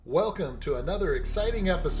Welcome to another exciting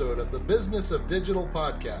episode of the Business of Digital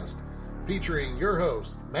podcast, featuring your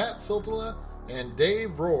hosts, Matt Siltala and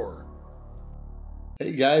Dave Rohr.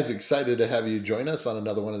 Hey guys, excited to have you join us on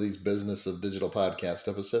another one of these Business of Digital podcast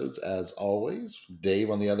episodes. As always, Dave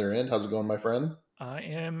on the other end. How's it going, my friend?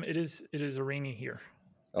 It is rainy here.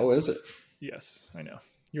 Oh, is it? Yes, I know.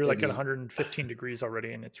 You're like at 115 degrees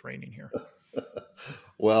already and it's raining here.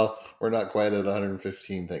 Well, we're not quite at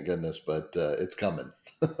 115, thank goodness, but it's coming.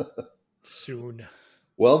 Soon.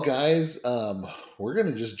 Well, guys, we're going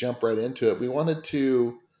to just jump right into it. We wanted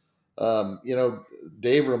to,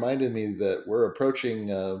 Dave reminded me that we're approaching,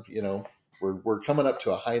 we're coming up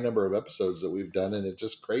to a high number of episodes that we've done, and it's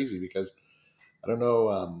just crazy because I don't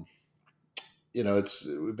know,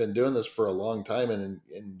 we've been doing this for a long time, and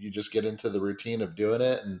you just get into the routine of doing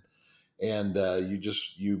it, and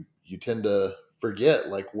you tend to forget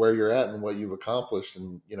like where you're at and what you've accomplished,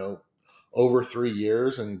 and over 3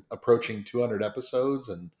 years and approaching 200 episodes,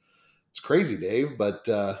 and it's crazy, Dave. But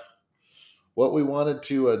what we wanted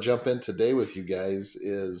to jump in today with you guys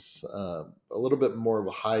is a little bit more of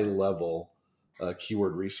a high level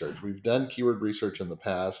keyword research. We've done keyword research in the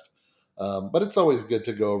past, but it's always good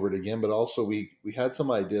to go over it again. But also we had some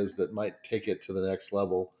ideas that might take it to the next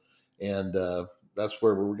level, and that's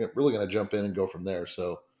where we're really going to jump in and go from there.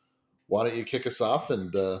 So why don't you kick us off,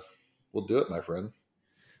 and we'll do it, my friend.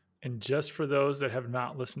 And just for those that have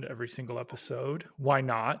not listened to every single episode, why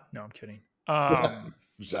not? No, I'm kidding.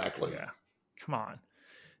 Exactly. Yeah. Come on.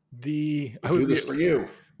 I do this for you.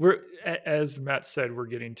 We're, as Matt said, we're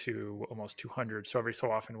getting to almost 200. So every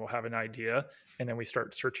so often we'll have an idea, and then we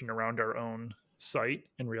start searching around our own site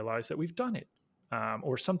and realize that we've done it,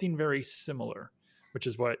 or something very similar, which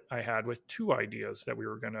is what I had with 2 ideas that we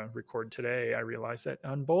were going to record today. I realized that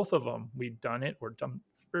on both of them, we'd done it or done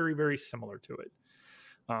very, very similar to it.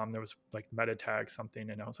 There was like meta tag something,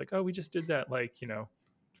 and I was like, oh, we just did that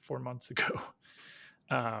 4 months ago.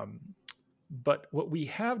 But what we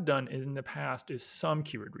have done in the past is some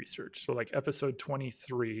keyword research. So like episode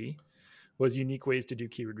 23 was unique ways to do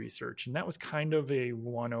keyword research. And that was kind of a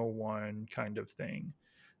 101 kind of thing.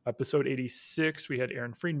 Episode 86, we had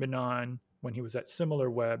Aaron Friedman on when he was at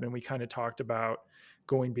SimilarWeb, and we kind of talked about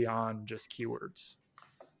going beyond just keywords,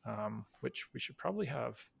 which we should probably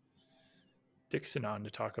have Dixon on to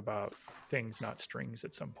talk about things, not strings,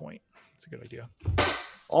 at some point. It's a good idea.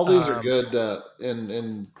 All these are good,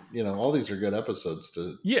 and all these are good episodes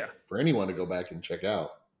for anyone to go back and check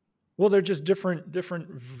out. Well, they're just different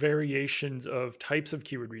variations of types of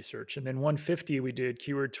keyword research. And then 150, we did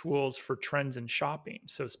keyword tools for trends in shopping.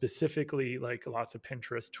 So specifically, like lots of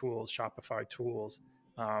Pinterest tools, Shopify tools.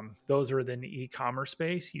 Those are in the e-commerce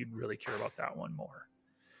space. You'd really care about that one more.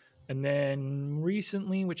 And then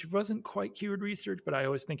recently, which wasn't quite keyword research, but I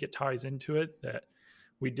always think it ties into it, that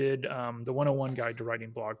we did the 101 guide to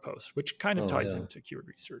writing blog posts, which kind of ties into keyword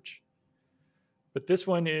research. But this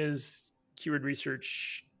one is keyword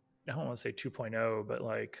research, I don't want to say 2.0, but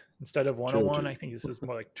like instead of 101, I think this is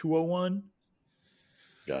more like 201.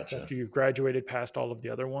 Gotcha. After you've graduated past all of the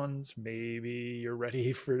other ones, maybe you're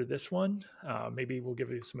ready for this one. Maybe we'll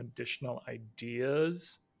give you some additional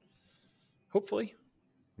ideas, hopefully.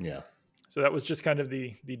 Yeah. So that was just kind of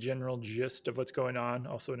the general gist of what's going on.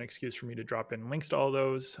 Also an excuse for me to drop in links to all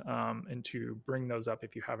those, and to bring those up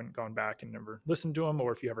if you haven't gone back and never listened to them,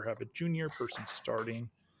 or if you ever have a junior person starting,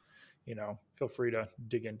 feel free to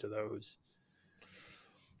dig into those.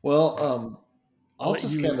 Well, I'll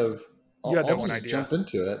just jump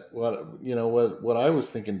into it. What I was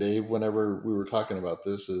thinking, Dave, whenever we were talking about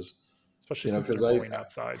this is, especially since they're mowing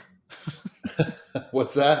outside.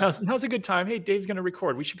 What's that? Now's a good time. Hey, Dave's going to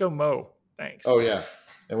record. We should go mow. Thanks. Oh yeah,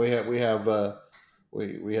 and we have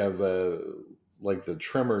like the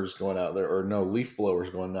trimmers going out there, or no, leaf blowers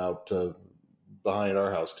going out behind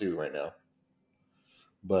our house too right now.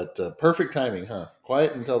 But perfect timing, huh?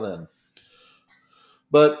 Quiet until then.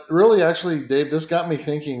 But really, actually, Dave, this got me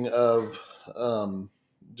thinking of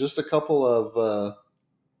just a couple of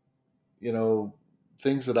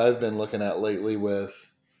things that I've been looking at lately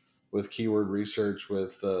with keyword research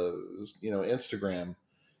with Instagram.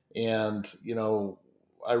 And,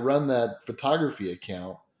 I run that photography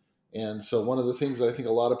account. And so one of the things that I think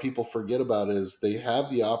a lot of people forget about is they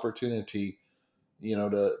have the opportunity,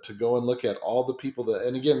 to go and look at all the people that,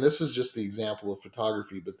 and again, this is just the example of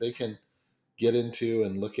photography, but they can get into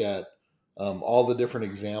and look at all the different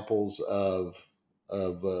examples of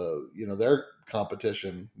their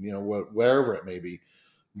competition, wherever it may be.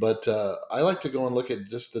 But I like to go and look at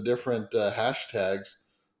just the different hashtags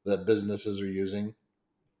that businesses are using.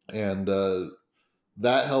 And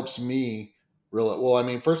that helps me Real well. I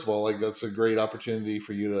mean, first of all, like that's a great opportunity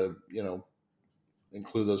for you to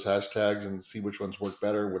include those hashtags and see which ones work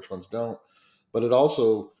better, which ones don't. But it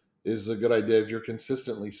also is a good idea if you're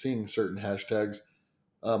consistently seeing certain hashtags.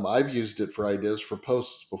 I've used it for ideas for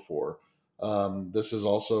posts before. This is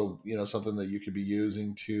also, something that you could be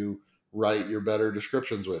using to write your better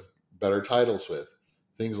descriptions with, better titles with,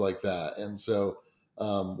 things like that. And so,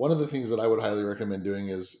 one of the things that I would highly recommend doing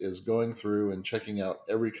is going through and checking out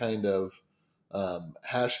every kind of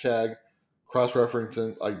hashtag, cross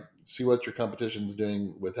referencing, like see what your competition is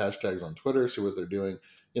doing with hashtags on Twitter, see what they're doing.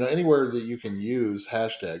 Anywhere that you can use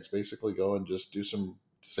hashtags, basically go and just do some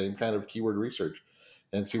same kind of keyword research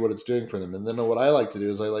and see what it's doing for them. And then what I like to do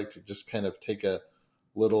is I like to just kind of take a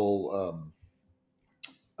little,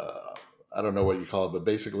 uh, I don't know what you call it, but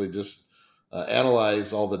basically just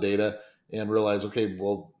analyze all the data and realize, okay,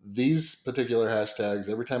 well, these particular hashtags,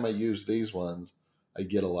 every time I use these ones, I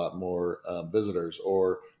get a lot more visitors,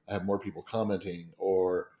 or I have more people commenting,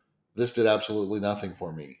 or this did absolutely nothing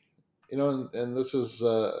for me. And this is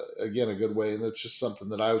again a good way, and it's just something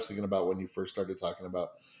that I was thinking about when you first started talking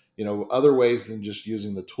about, other ways than just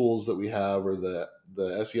using the tools that we have or the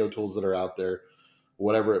SEO tools that are out there,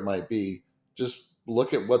 whatever it might be. Just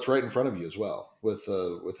look at what's right in front of you as well with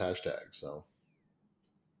hashtags. So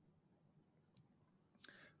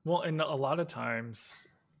Well, and a lot of times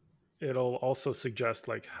it'll also suggest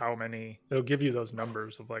like how many, it'll give you those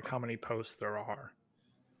numbers of like how many posts there are.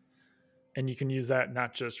 And you can use that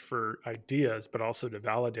not just for ideas, but also to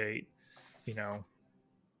validate, you know,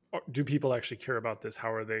 do people actually care about this?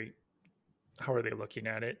 How are they looking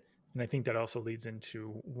at it? And I think that also leads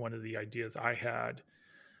into one of the ideas I had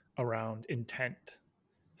around intent.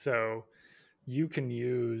 So you can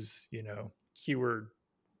use, keyword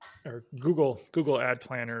or Google ad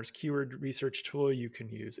planners, keyword research tool. You can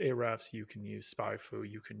use Ahrefs, you can use SpyFu,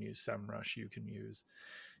 you can use SEMrush, you can use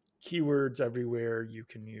keywords everywhere, you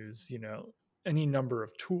can use, any number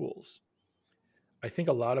of tools. I think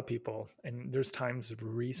a lot of people, and there's times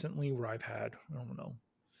recently where I've had, I don't know,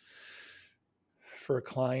 for a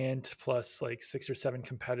client plus like 6 or 7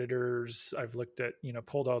 competitors, I've looked at,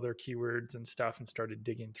 pulled all their keywords and stuff and started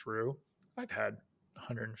digging through. I've had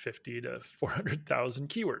 150 to 400,000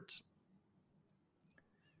 keywords,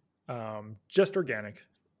 just organic,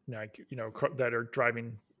 like, that are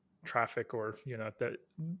driving traffic, or, that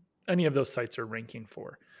any of those sites are ranking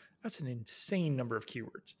for. That's an insane number of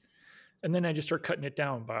keywords. And then I just start cutting it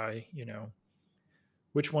down by,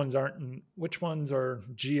 which ones are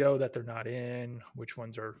geo that they're not in, which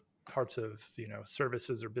ones are parts of,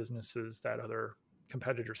 services or businesses that other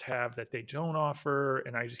competitors have that they don't offer,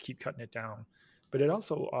 and I just keep cutting it down. But it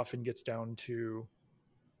also often gets down to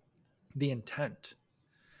the intent.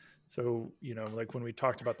 So, like when we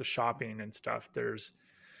talked about the shopping and stuff, there's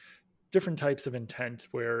different types of intent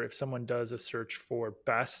where if someone does a search for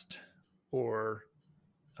best, or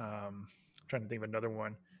I'm trying to think of another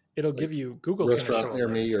one, it'll like give you, Google's going to restaurant show a near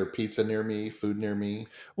me list. or pizza near me, food near me.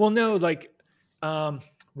 Well, no, like,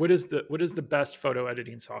 what is the best photo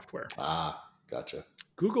editing software? Ah, gotcha.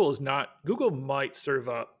 Google is not. Google might serve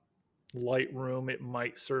up Lightroom. It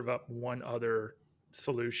might serve up one other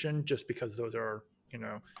solution, just because those are,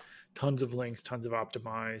 tons of links, tons of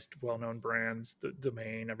optimized, well-known brands, the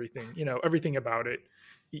domain, everything, everything about it.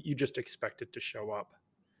 You just expect it to show up.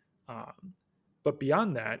 Um, but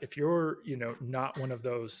beyond that, if you're, not one of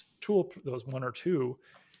those one or two,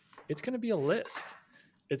 it's going to be a list.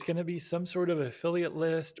 It's going to be some sort of affiliate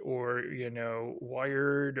list, or,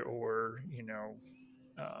 Wired, or,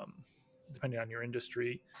 um, depending on your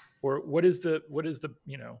industry, or what is the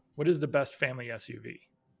best family SUV.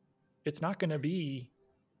 It's not going to be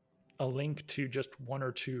a link to just one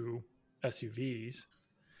or two SUVs.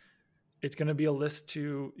 It's going to be a list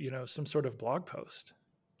to, some sort of blog post.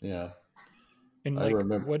 Yeah, And I like,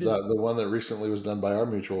 remember what is the one that recently was done by our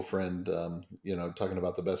mutual friend. Talking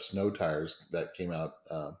about the best snow tires that came out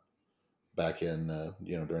back in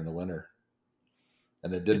during the winter,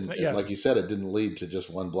 and it it's didn't not, yeah, like you said, it didn't lead to just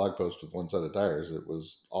one blog post with one set of tires. It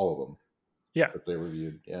was all of them yeah. that they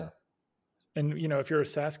reviewed. Yeah. And if you're a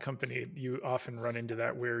SaaS company, you often run into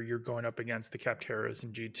that where you're going up against the Capteras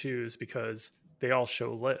and G2s, because they all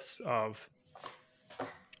show lists of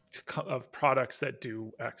products that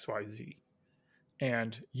do XYZ.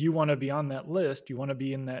 And you want to be on that list, you want to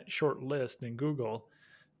be in that short list in Google,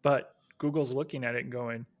 but Google's looking at it and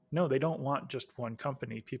going, no, they don't want just one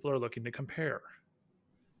company. People are looking to compare.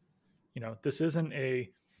 This isn't I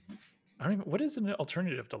don't even, what is an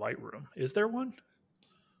alternative to Lightroom? Is there one?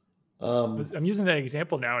 Um, I'm using that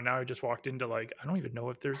example now, and now I just walked into, like, I don't even know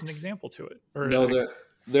if there's an example to it, or no,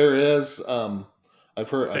 there is. I've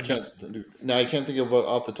heard. I That no, can't now. I can't think of it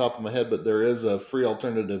off the top of my head, but there is a free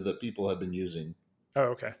alternative that people have been using. oh,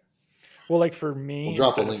 okay. Well, like for We'll me,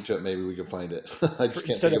 drop a link to it. Maybe we can find it. I just can't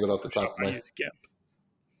instead think of of it off the Photoshop, top of I my. use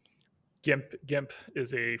GIMP. GIMP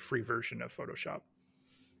is a free version of Photoshop.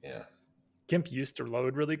 Yeah. GIMP used to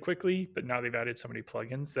load really quickly, but now they've added so many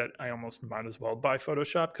plugins that I almost might as well buy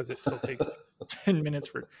Photoshop because it still takes like 10 minutes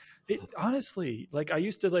for it. Honestly, like I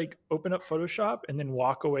used to like open up Photoshop and then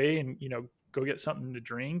walk away and, go get something to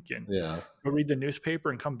drink and Yeah. go read the newspaper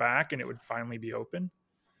and come back and it would finally be open.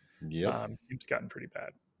 Yep. GIMP's gotten pretty bad.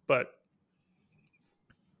 But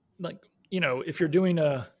like, if you're doing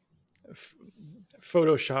a f-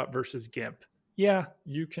 Photoshop versus GIMP, yeah,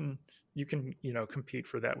 you can compete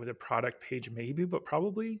for that with a product page maybe, but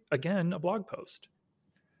probably again a blog post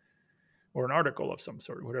or an article of some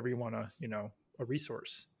sort, whatever you want to, a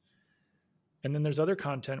resource. And then there's other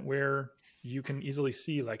content where you can easily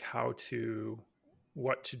see like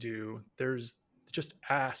what to do. There's just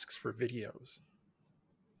asks for videos,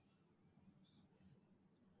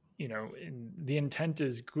 and the intent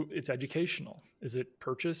is it's educational. Is it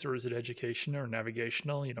purchase or is it education or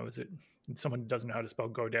navigational? Is it someone doesn't know how to spell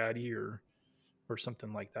GoDaddy or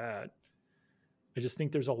something like that? I just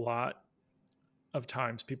think there's a lot of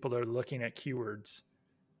times people are looking at keywords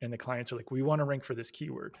and the clients are like, we want to rank for this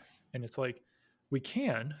keyword. And it's like, we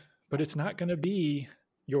can, but it's not going to be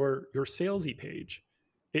your salesy page.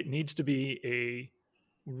 It needs to be a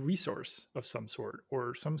resource of some sort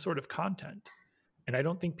or some sort of content. And I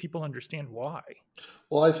don't think people understand why.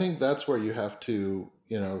 Well, I think that's where you have to,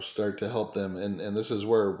 start to help them, and this is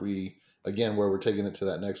where where we're taking it to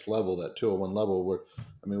that next level, that 201 level, where,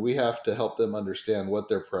 I mean, we have to help them understand what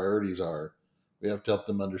their priorities are. We have to help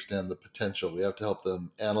them understand the potential. We have to help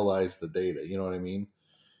them analyze the data. You know what I mean?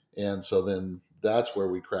 And so then that's where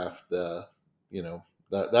we craft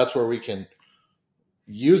that's where we can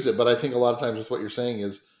use it. But I think a lot of times with what you're saying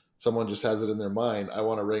is someone just has it in their mind, I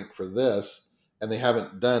want to rank for this, and they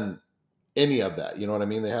haven't done any of that. You know what I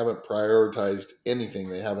mean? They haven't prioritized anything.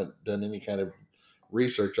 They haven't done any kind of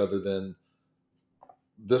research other than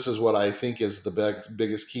this is what I think is the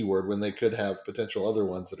biggest keyword, when they could have potential other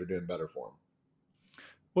ones that are doing better for them.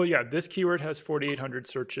 Well, yeah, this keyword has 4,800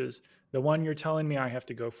 searches. The one you're telling me I have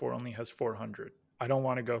to go for only has 400. I don't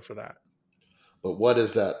want to go for that. But what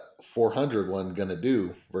is that 400 one going to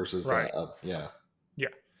do versus Right. that? Yeah. Yeah.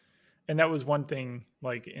 And that was one thing,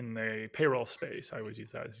 like in the payroll space, I always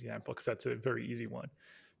use that as an example because that's a very easy one.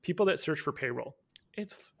 People that search for payroll,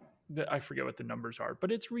 I forget what the numbers are,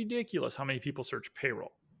 but it's ridiculous how many people search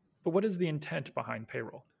payroll. But what is the intent behind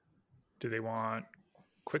payroll? Do they want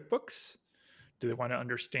QuickBooks? Do they want to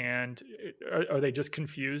understand? Are they just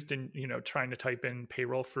confused and trying to type in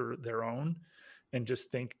payroll for their own, and just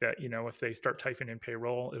think that if they start typing in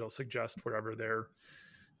payroll, it'll suggest whatever their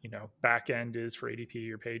back end is for ADP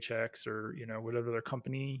or Paychecks or whatever their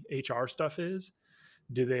company HR stuff is?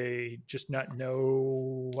 Do they just not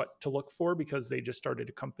know what to look for because they just started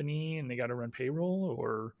a company and they got to run payroll?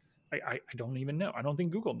 Or I don't even know. I don't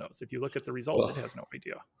think Google knows. If you look at the results, it Well, has no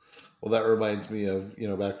idea. well, that reminds me of,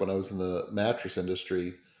 back when I was in the mattress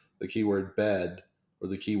industry, the keyword bed or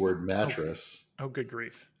the keyword Oh, mattress. oh, good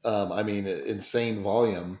grief. I mean, insane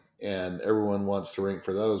volume, and everyone wants to rank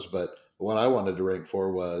for those. But the one I wanted to rank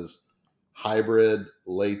for was hybrid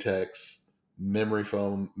latex memory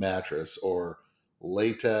foam mattress, or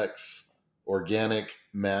latex organic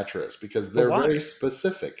mattress, because But they're why? very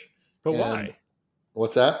specific. But And why?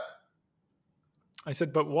 what's that? I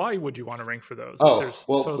said, but why would you want to rank for those if Oh, there's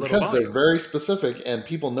well, so little because they're volume? very specific and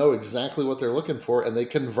people know exactly what they're looking for, and they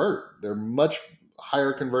convert. They're much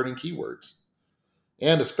higher converting keywords.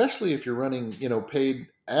 And especially if you're running, paid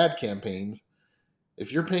ad campaigns,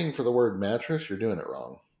 if you're paying for the word mattress, you're doing it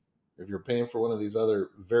wrong. If you're paying for one of these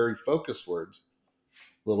other very focused words,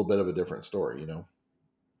 a little bit of a different story.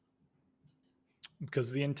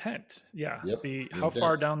 Because the intent, yeah, Yep, the the how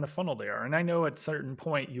far intent. down the funnel they are. And I know at a certain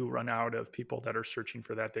point you run out of people that are searching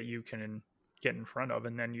for that you can get in front of,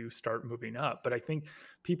 and then you start moving up. But I think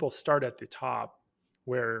people start at the top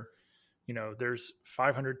where there's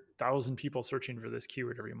 500,000 people searching for this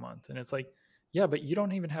keyword every month, and it's like, yeah, but you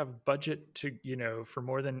don't even have budget to for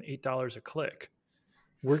more than $8 a click.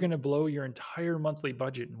 We're going to blow your entire monthly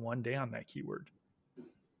budget in one day on that keyword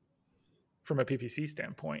from a PPC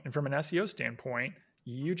standpoint. And from an SEO standpoint,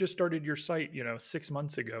 you just started your site 6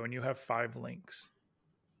 months ago and you have 5 links.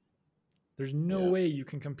 There's no Yeah. way you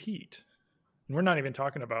can compete. And we're not even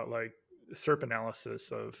talking about like SERP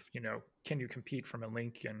analysis of can you compete from a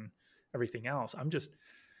link and everything else.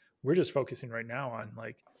 We're just focusing right now on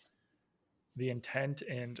like the intent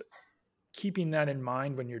and keeping that in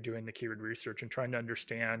mind when you're doing the keyword research and trying to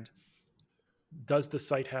understand, does the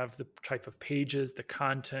site have the type of pages, the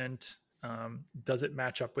content, does it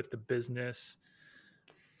match up with the business?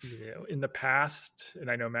 In the past, and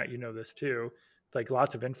I know Matt, you know this too, like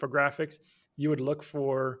lots of infographics, you would look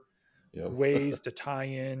for Yep. ways to tie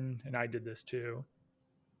in, and I did this too,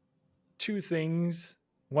 two things,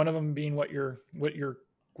 one of them being what your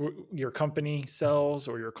company sells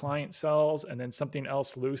or your client sells, and then something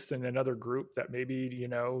else loose in another group that maybe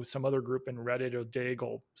some other group in Reddit or Dig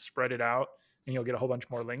will spread it out, and you'll get a whole bunch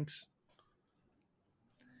more links.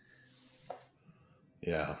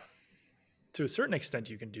 Yeah. To a certain extent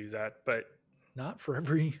you can do that, but not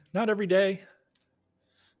every day,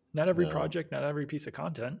 not every No. project, not every piece of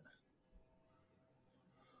content.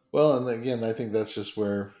 Well, and again, I think that's just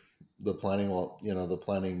where the planning, well, the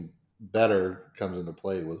planning better comes into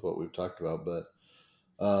play with what we've talked about. But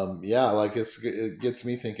yeah, like it gets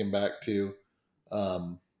me thinking back to,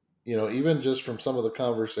 um, even just from some of the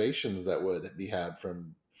conversations that would be had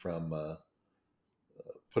from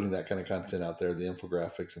putting that kind of content out there, the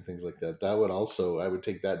infographics and things like that. That would also, I would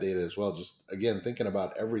take that data as well. Just again, thinking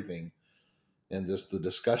about everything and just the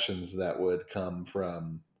discussions that would come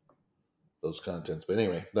from those contents. But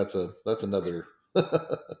anyway, that's another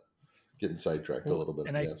getting sidetracked a Well, little bit,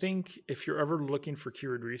 and I I guess. think if you're ever looking for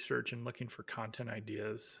keyword research and looking for content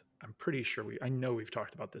ideas, I'm pretty sure I know we've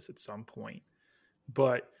talked about this at some point,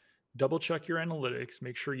 but double check your analytics,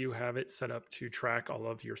 make sure you have it set up to track all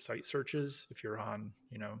of your site searches. If you're on,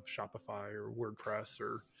 Shopify or WordPress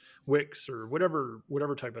or Wix or whatever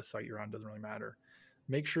type of site you're on, doesn't really matter.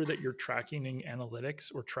 Make sure that you're tracking in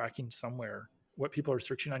analytics or tracking somewhere what people are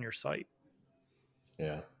searching on your site,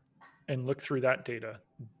 Yeah. and look through that data.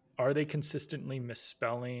 Are they consistently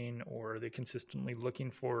misspelling, or are they consistently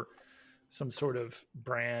looking for some sort of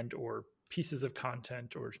brand or pieces of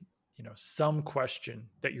content, or some question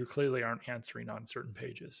that you clearly aren't answering on certain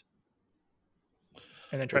pages?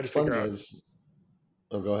 And then try to What's figure funny out, is,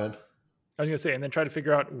 oh, go ahead. I was going to say, and then try to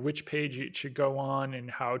figure out which page it should go on and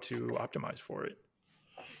how to optimize for it.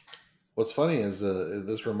 What's funny is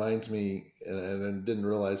this reminds me, and I didn't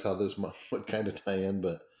realize how this would kind of tie in,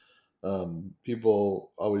 but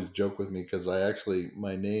people always joke with me because I actually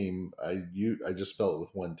my name I just spell it with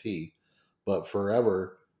one T, but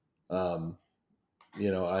forever, um,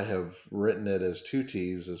 I have written it as two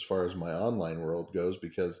T's as far as my online world goes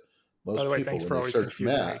because By the most way, people thanks when for they always search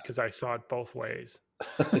confusing me Matt, because I saw it both ways.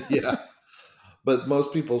 yeah, but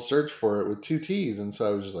most people search for it with two T's, and so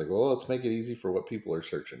I was just like, well, let's make it easy for what people are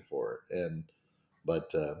searching for, and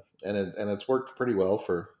but and it's worked pretty well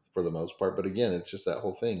for the most part. But again, it's just that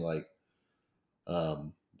whole thing, like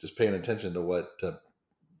just paying attention to what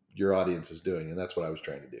your audience is doing, and that's what I was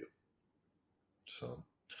trying to do. So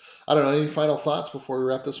I don't know. Any final thoughts before we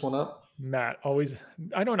wrap this one up? Matt, always,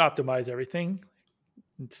 I don't optimize everything.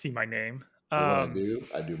 See my name. But when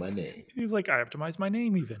I do my name. He's like, I optimize my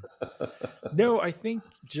name even. No, I think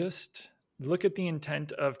just look at the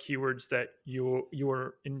intent of keywords that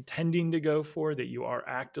you're intending to go for, that you are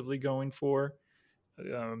actively going for.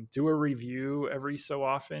 Do a review every so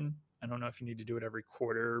often. I don't know if you need to do it every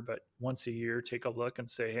quarter, but once a year, take a look and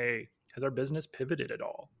say, hey, has our business pivoted at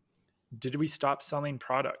all? Did we stop selling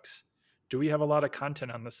products? Do we have a lot of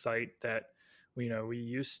content on the site that we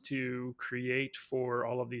used to create for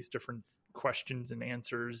all of these different questions and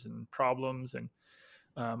answers and problems? And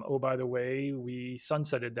oh, by the way, we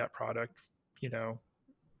sunsetted that product, you know,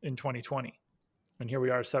 in 2020, and here we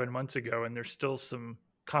are 7 months ago, and there's still some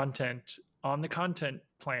content on the content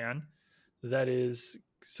plan that is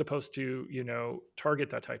supposed to target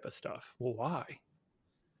that type of stuff. Well, why?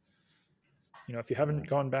 If you haven't Yeah.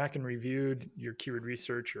 gone back and reviewed your keyword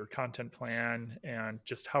research, your content plan, and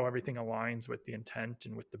just how everything aligns with the intent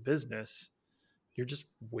and with the business, you're just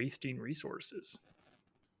wasting resources.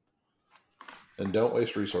 And don't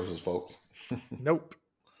waste resources, folks. Nope. It's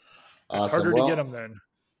Awesome. harder to get them Well,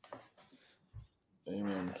 then.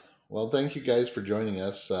 amen. Well, thank you guys for joining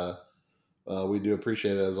us. We do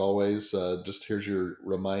appreciate it as always. Just here's your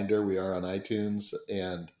reminder: we are on iTunes,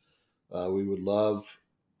 and we would love,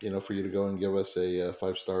 for you to go and give us a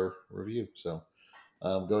 5-star review. So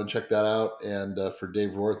go and check that out. And for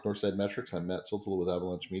Dave Roarth, Northside Metrics, I'm Matt Siltel with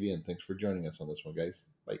Avalanche Media, and thanks for joining us on this one, guys.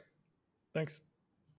 Bye. Thanks.